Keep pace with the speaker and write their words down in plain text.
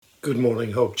Good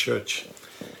morning, Hope Church.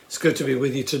 It's good to be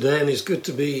with you today, and it's good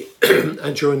to be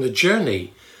enjoying the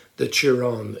journey that you're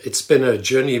on. It's been a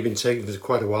journey you've been taking for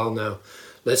quite a while now.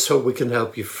 Let's hope we can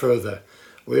help you further.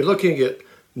 We're looking at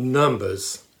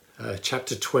Numbers,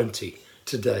 chapter 20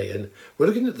 today, and we're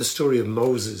looking at the story of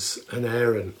Moses and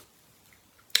Aaron.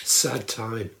 Sad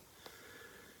time.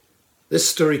 This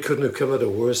story couldn't have come at a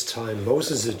worse time.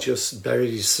 Moses had just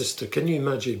buried his sister. Can you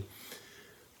imagine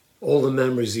all the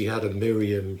memories he had of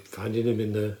Miriam, finding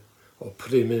him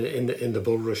putting him in the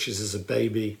bulrushes as a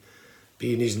baby,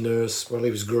 being his nurse while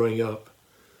he was growing up,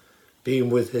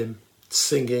 being with him,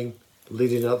 singing,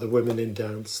 leading out the women in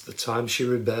dance, the time she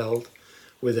rebelled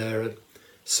with Aaron,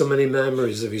 so many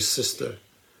memories of his sister.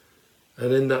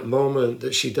 And in that moment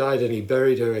that she died and he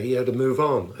buried her, he had to move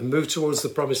on and move towards the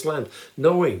promised land,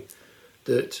 knowing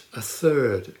that a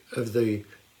third of the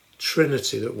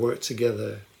Trinity that worked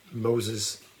together,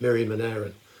 Moses, Miriam and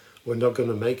Aaron, were not going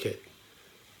to make it.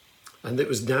 And it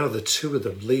was now the two of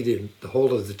them leading the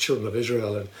whole of the children of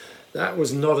Israel. And that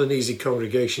was not an easy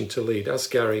congregation to lead. Ask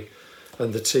Gary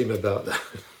and the team about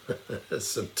that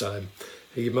sometime.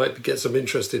 You might get some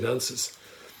interesting answers.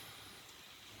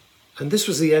 And this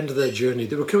was the end of their journey.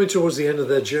 They were coming towards the end of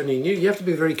their journey. And you have to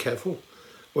be very careful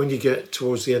when you get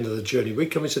towards the end of the journey. We're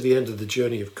coming to the end of the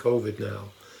journey of COVID now.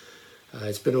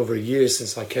 It's been over a year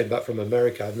since I came back from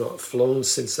America. I've not flown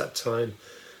since that time.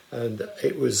 And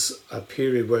it was a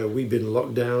period where we've been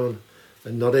locked down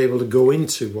and not able to go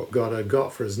into what God had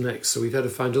got for us next. So we've had to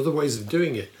find other ways of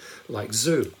doing it, like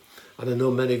Zoom. And I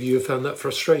know many of you have found that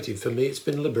frustrating. For me, it's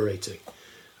been liberating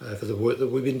for the work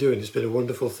that we've been doing. It's been a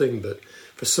wonderful thing. But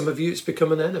for some of you, it's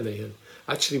become an enemy. And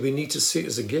actually, we need to see it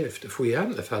as a gift. If we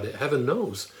hadn't have had it, heaven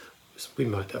knows, we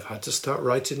might have had to start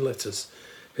writing letters.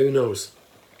 Who knows?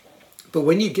 But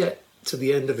when you get to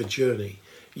the end of a journey,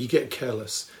 you get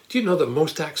careless. Do you know that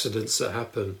most accidents that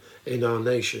happen in our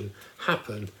nation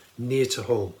happen near to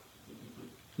home?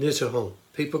 Near to home.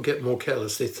 People get more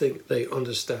careless. They think they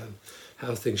understand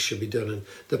how things should be done. And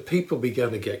the people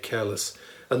began to get careless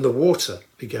and the water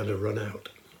began to run out.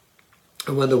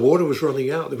 And when the water was running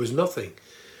out, there was nothing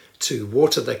to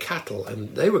water their cattle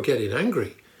and they were getting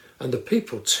angry. And the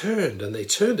people turned and they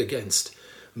turned against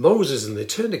Moses and they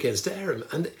turned against Aaron.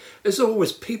 And as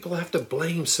always, people have to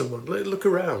blame someone. Look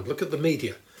around, look at the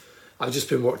media. I've just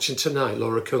been watching tonight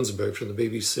Laura Kuenssberg from the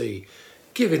BBC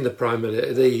giving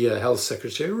the health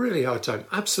secretary a really hard time,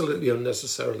 absolutely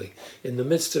unnecessarily. In the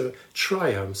midst of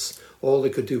triumphs, all they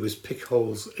could do was pick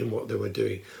holes in what they were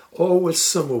doing. Always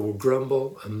someone will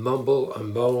grumble and mumble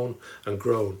and moan and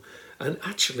groan. And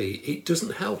actually, it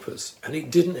doesn't help us. And it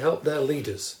didn't help their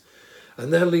leaders.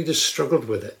 And their leaders struggled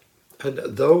with it. And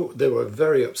though they were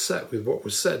very upset with what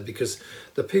was said, because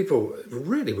the people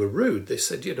really were rude, they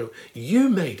said, you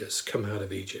made us come out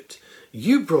of Egypt.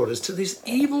 You brought us to this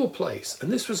evil place.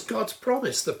 And this was God's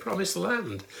promise, the promised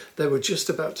land they were just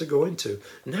about to go into.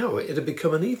 Now it had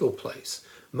become an evil place.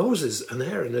 Moses and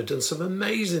Aaron had done some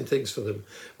amazing things for them,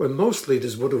 where most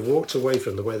leaders would have walked away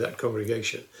from the way that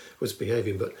congregation was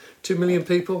behaving. But 2 million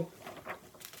people,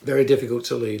 very difficult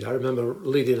to lead. I remember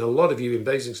leading a lot of you in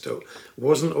Basingstoke.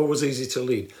 Wasn't always easy to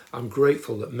lead. I'm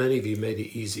grateful that many of you made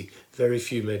it easy. Very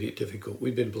few made it difficult.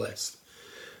 We've been blessed.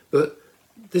 But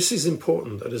this is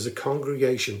important that as a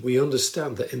congregation, we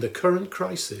understand that in the current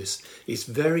crisis, it's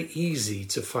very easy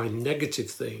to find negative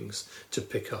things to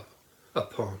pick up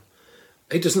upon.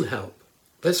 It doesn't help.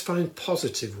 Let's find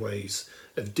positive ways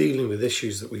of dealing with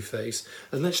issues that we face,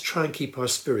 and let's try and keep our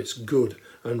spirits good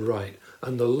and right,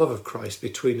 and the love of Christ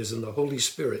between us and the Holy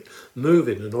Spirit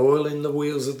moving and oiling the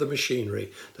wheels of the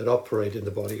machinery that operate in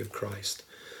the body of Christ.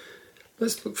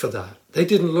 Let's look for that. They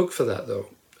didn't look for that though.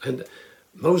 And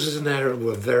Moses and Aaron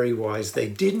were very wise. They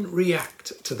didn't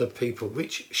react to the people,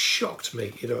 which shocked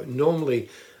me. Normally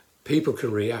people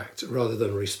can react rather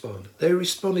than respond. They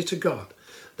responded to God.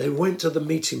 They went to the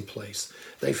meeting place.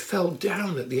 They fell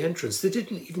down at the entrance. They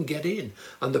didn't even get in.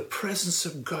 And the presence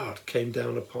of God came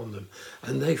down upon them.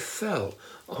 And they fell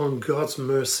on God's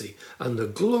mercy. And the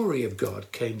glory of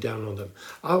God came down on them.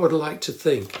 I would like to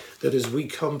think that as we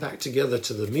come back together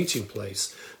to the meeting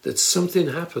place, that something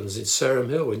happens in Sarum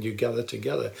Hill when you gather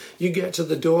together. You get to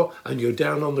the door and you're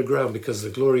down on the ground because the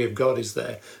glory of God is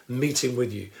there meeting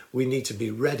with you. We need to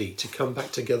be ready to come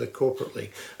back together corporately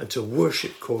and to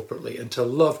worship corporately and to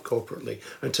love corporately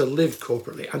and to live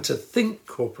corporately and to think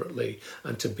corporately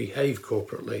and to behave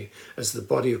corporately as the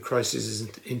body of Christ is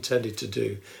intended to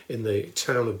do in the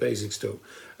town of Basingstoke.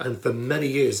 And for many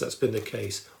years that's been the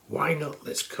case. Why not?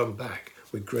 Let's come back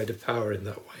with greater power in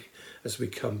that way as we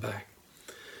come back.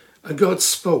 And God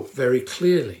spoke very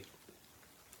clearly,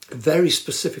 very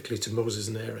specifically to Moses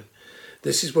and Aaron.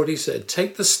 This is what he said.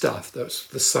 Take the staff, that's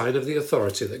the sign of the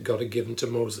authority that God had given to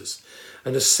Moses,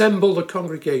 and assemble the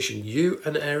congregation, you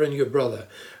and Aaron your brother,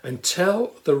 and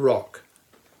tell the rock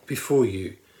before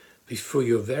you, before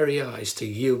your very eyes, to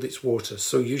yield its water.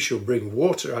 So you shall bring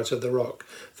water out of the rock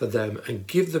for them and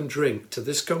give them drink to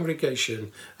this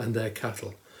congregation and their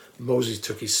cattle. Moses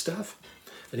took his staff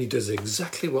and he does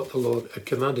exactly what the Lord had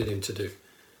commanded him to do.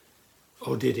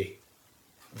 Or did he?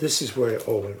 This is where it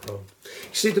all went wrong.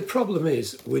 You see, the problem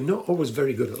is we're not always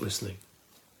very good at listening.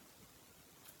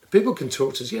 People can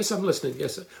talk to us, yes, I'm listening,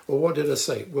 yes. Well, what did I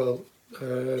say? Well,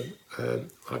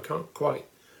 I can't quite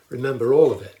remember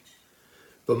all of it.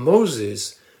 But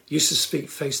Moses used to speak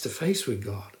face to face with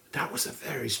God. That was a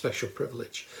very special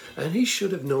privilege. And he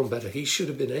should have known better. He should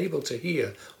have been able to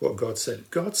hear what God said.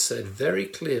 God said very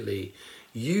clearly,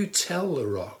 you tell the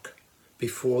rock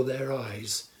before their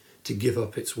eyes to give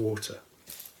up its water.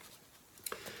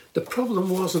 The problem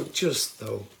wasn't just,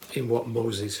 though, in what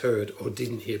Moses heard or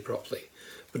didn't hear properly,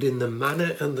 but in the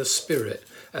manner and the spirit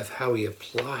of how he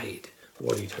applied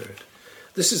what he'd heard.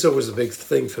 This is always a big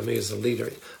thing for me as a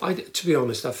leader. To be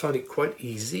honest, I found it quite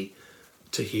easy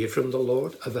to hear from the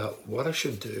Lord about what I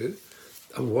should do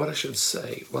and what I should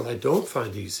say. What I don't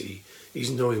find easy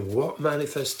is knowing what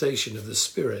manifestation of the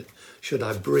Spirit should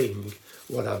I bring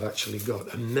what I've actually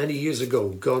got. And many years ago,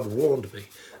 God warned me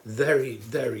very,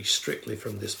 very strictly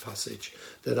from this passage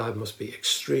that I must be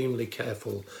extremely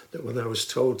careful that when I was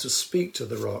told to speak to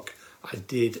the rock, I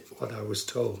did what I was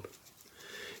told.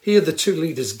 Here the two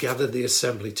leaders gathered the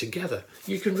assembly together.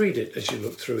 You can read it as you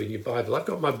look through in your Bible. I've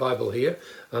got my Bible here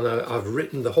and I've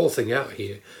written the whole thing out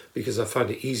here because I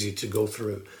find it easy to go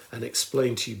through and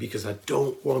explain to you because I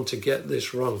don't want to get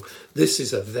this wrong. This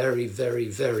is a very, very,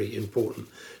 very important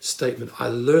statement. I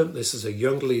learned this as a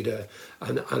young leader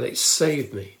and it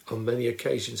saved me on many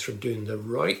occasions from doing the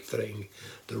right thing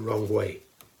the wrong way.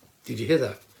 Did you hear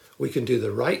that? We can do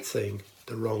the right thing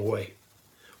the wrong way.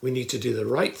 We need to do the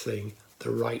right thing the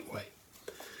right way.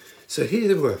 So here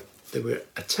they were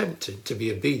attempting to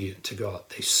be obedient to God.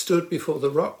 They stood before the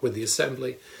rock with the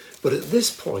assembly, but at this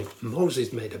point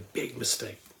Moses made a big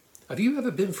mistake. Have you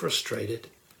ever been frustrated?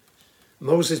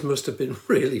 Moses must have been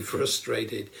really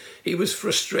frustrated. He was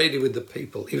frustrated with the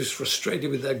people. He was frustrated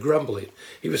with their grumbling.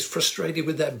 He was frustrated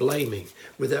with their blaming,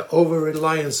 with their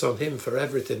over-reliance on him for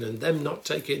everything and them not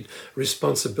taking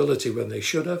responsibility when they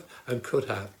should have and could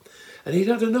have. And he'd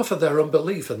had enough of their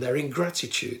unbelief and their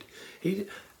ingratitude.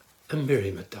 And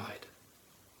Miriam had died.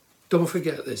 Don't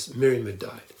forget this, Miriam had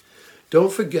died.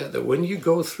 Don't forget that when you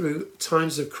go through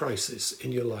times of crisis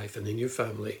in your life and in your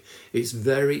family, it's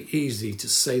very easy to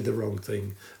say the wrong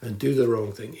thing and do the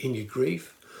wrong thing in your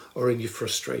grief or in your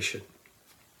frustration.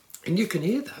 And you can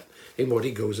hear that in what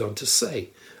he goes on to say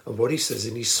and what he says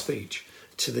in his speech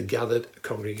to the gathered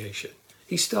congregation.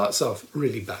 He starts off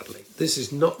really badly. This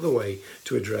is not the way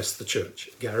to address the church.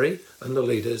 Gary and the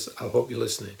leaders, I hope you're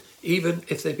listening. Even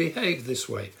if they behave this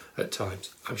way at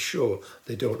times, I'm sure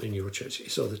they don't in your church.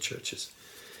 It's other churches.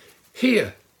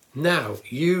 Hear now,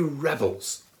 you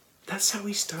rebels. That's how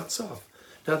he starts off.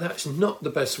 Now, that's not the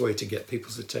best way to get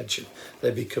people's attention.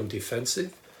 They become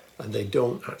defensive and they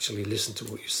don't actually listen to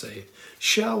what you're saying.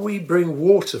 Shall we bring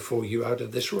water for you out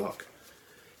of this rock?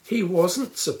 He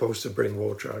wasn't supposed to bring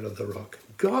water out of the rock.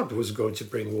 God was going to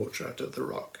bring water out of the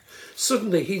rock.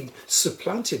 Suddenly he'd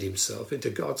supplanted himself into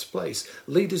God's place.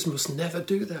 Leaders must never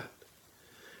do that.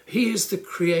 He is the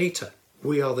creator.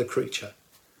 We are the creature.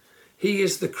 He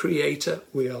is the creator.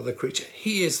 We are the creature.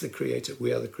 He is the creator.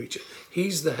 We are the creature.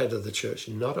 He's the head of the church,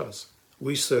 not us.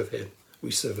 We serve him. We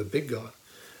serve a big God,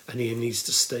 and he needs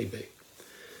to stay big.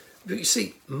 But you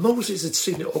see, Moses had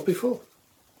seen it all before.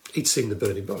 He'd seen the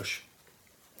burning bush.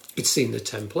 He'd seen the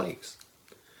 10 plagues.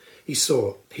 He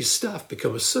saw his staff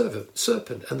become a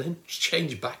serpent and then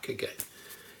change back again.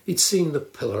 He'd seen the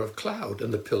pillar of cloud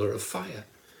and the pillar of fire.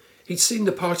 He'd seen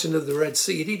the parting of the Red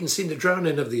Sea. He'd even seen the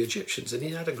drowning of the Egyptians, and he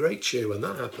had a great cheer when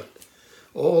that happened.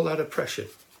 All that oppression,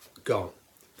 gone.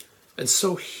 And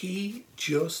so he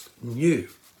just knew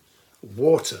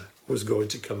water was going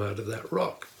to come out of that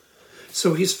rock.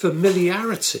 So his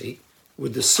familiarity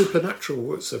with the supernatural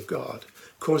works of God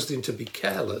caused him to be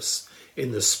careless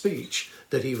in the speech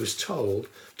that he was told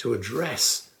to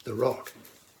address the rock.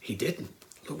 He didn't.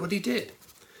 Look what he did.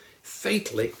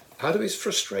 Fatally, out of his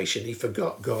frustration, he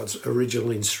forgot God's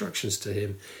original instructions to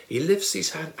him. He lifts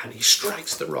his hand and he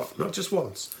strikes the rock, not just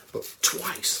once, but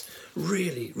twice,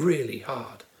 really, really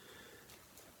hard,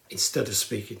 instead of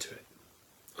speaking to it.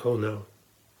 Oh no.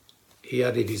 He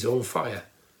added his own fire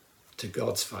to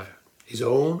God's fire, his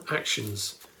own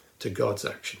actions to God's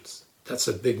actions. That's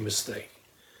a big mistake.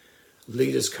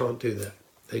 Leaders can't do that.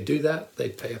 They do that, they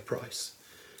pay a price.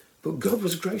 But God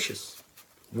was gracious.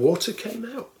 Water came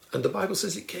out, and the Bible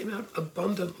says it came out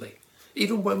abundantly.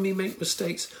 Even when we make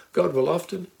mistakes, God will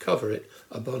often cover it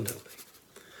abundantly.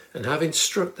 And having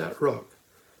struck that rock,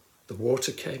 the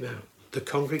water came out. The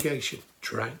congregation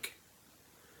drank,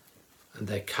 and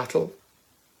their cattle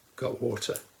got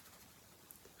water.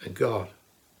 And God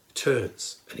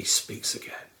turns and he speaks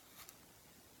again.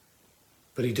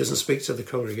 But he doesn't speak to the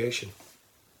congregation.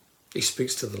 He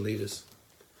speaks to the leaders.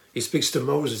 He speaks to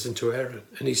Moses and to Aaron.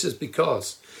 And he says,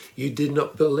 because you did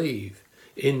not believe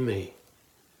in me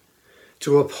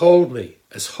to uphold me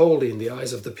as holy in the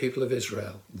eyes of the people of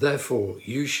Israel, therefore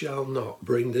you shall not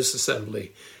bring this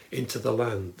assembly into the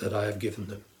land that I have given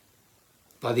them.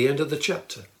 By the end of the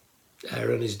chapter,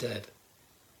 Aaron is dead.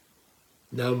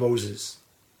 Now Moses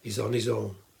is on his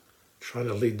own, trying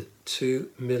to lead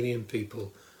 2 million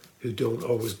people who don't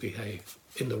always behave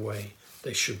in the way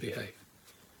they should behave.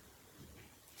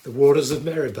 The waters of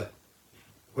Meribah,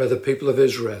 where the people of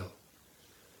Israel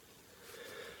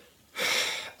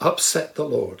upset the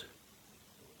Lord.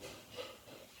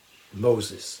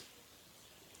 Moses,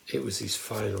 it was his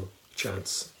final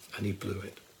chance, and he blew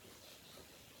it.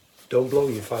 Don't blow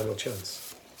your final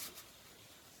chance.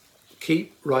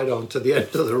 Keep right on to the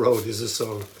end of the road is a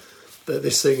song that they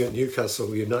sing at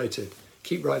Newcastle United.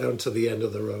 Keep right on to the end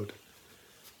of the road.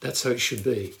 That's how it should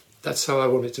be. That's how I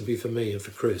want it to be for me and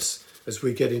for Chris as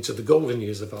we get into the golden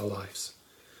years of our lives.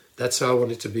 That's how I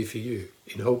want it to be for you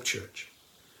in Hope Church.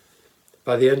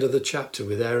 By the end of the chapter,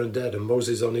 with Aaron dead and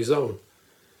Moses on his own,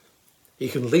 he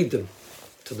can lead them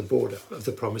to the border of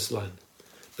the promised land,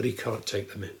 but he can't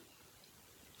take them in.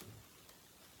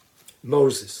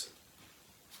 Moses,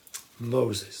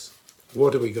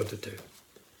 what are we going to do?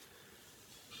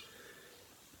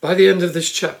 By the end of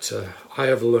this chapter, I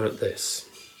have learnt this.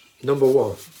 Number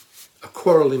one, a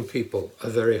quarrelling people are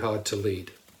very hard to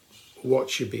lead.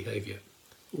 Watch your behaviour.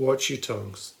 Watch your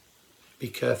tongues. Be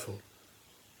careful.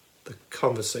 The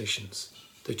conversations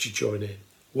that you join in.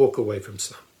 Walk away from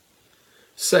some.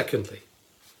 Secondly,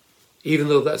 even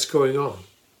though that's going on,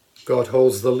 God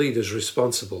holds the leaders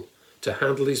responsible to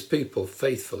handle his people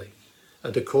faithfully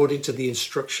and according to the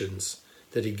instructions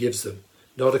that he gives them,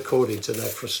 not according to their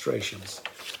frustrations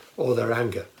or their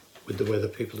anger with the way the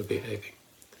people are behaving.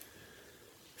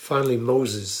 Finally,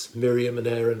 Moses, Miriam and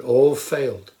Aaron all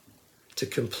failed to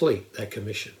complete their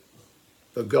commission.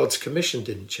 But God's commission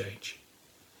didn't change.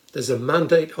 There's a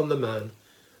mandate on the man.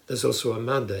 There's also a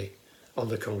mandate on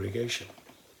the congregation.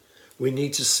 We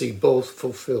need to see both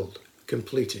fulfilled,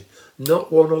 completed,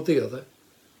 not one or the other,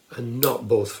 and not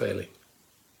both failing.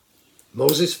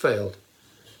 Moses failed,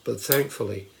 but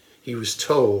thankfully he was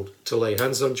told to lay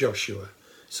hands on Joshua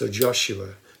so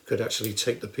Joshua could actually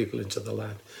take the people into the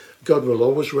land. God will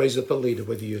always raise up a leader,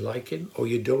 whether you like him or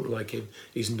you don't like him,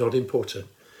 is not important.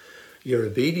 Your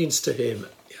obedience to him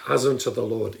as unto the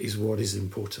Lord is what is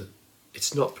important.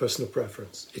 It's not personal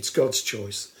preference. It's God's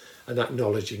choice and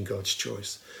acknowledging God's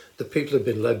choice. The people have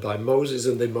been led by Moses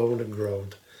and they moaned and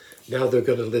groaned. Now they're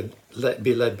going to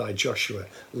be led by Joshua.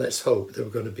 Let's hope they're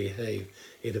going to behave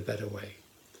in a better way.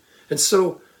 And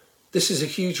so this is a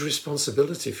huge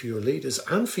responsibility for your leaders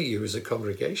and for you as a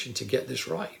congregation to get this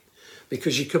right.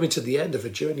 Because you're coming to the end of a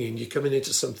journey and you're coming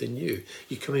into something new.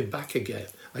 You're coming back again.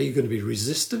 Are you going to be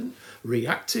resistant,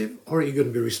 reactive, or are you going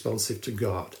to be responsive to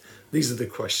God? These are the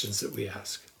questions that we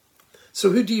ask.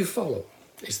 So who do you follow?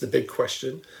 Is the big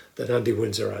question that Andy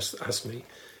Windsor asked me.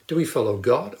 Do we follow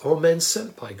God or men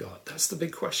sent by God? That's the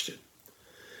big question.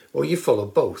 Well, you follow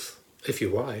both, if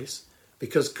you're wise,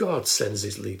 because God sends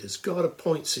his leaders. God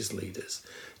appoints his leaders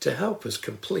to help us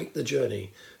complete the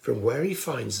journey from where he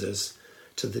finds us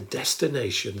to the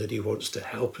destination that he wants to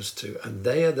help us to. And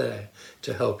they are there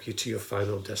to help you to your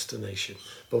final destination,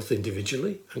 both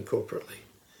individually and corporately.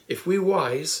 If we're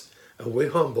wise and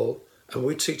we're humble and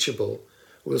we're teachable,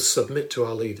 we'll submit to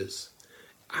our leaders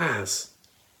as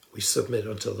we submit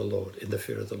unto the Lord in the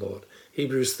fear of the Lord.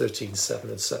 Hebrews 13:7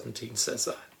 and 17 says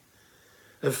that.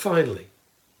 And finally,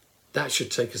 that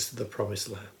should take us to the promised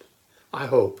land. I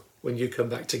hope when you come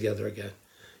back together again,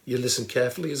 you listen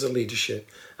carefully as a leadership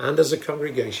and as a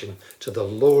congregation to the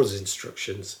Lord's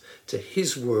instructions, to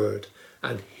his word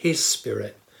and his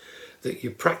spirit, that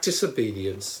you practice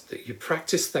obedience, that you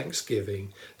practice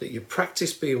thanksgiving, that you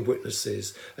practice being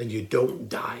witnesses, and you don't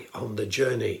die on the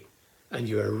journey, and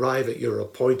you arrive at your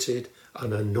appointed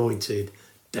and anointed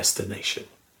destination.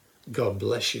 God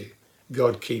bless you.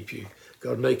 God keep you.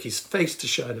 God make his face to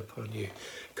shine upon you.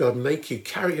 God make you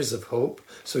carriers of hope,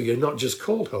 so you're not just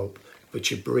called hope, but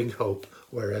you bring hope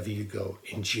wherever you go.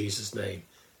 In Jesus' name,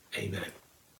 amen.